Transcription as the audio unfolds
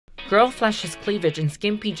Girl flashes cleavage in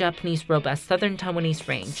skimpy Japanese robe at southern Taiwanese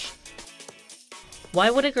range. Why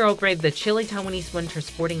would a girl brave the chilly Taiwanese winter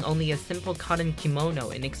sporting only a simple cotton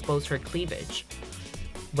kimono and expose her cleavage?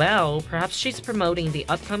 Well, perhaps she's promoting the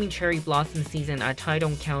upcoming cherry blossom season at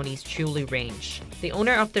Taitung County's Chulu Ranch. The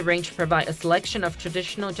owner of the ranch provides a selection of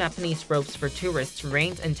traditional Japanese robes for tourists to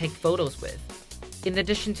rent and take photos with. In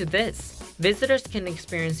addition to this, visitors can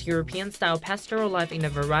experience European-style pastoral life in a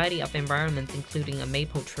variety of environments including a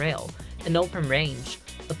maple trail, an open range,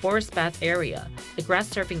 a forest bath area, a grass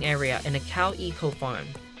surfing area, and a cow eco farm.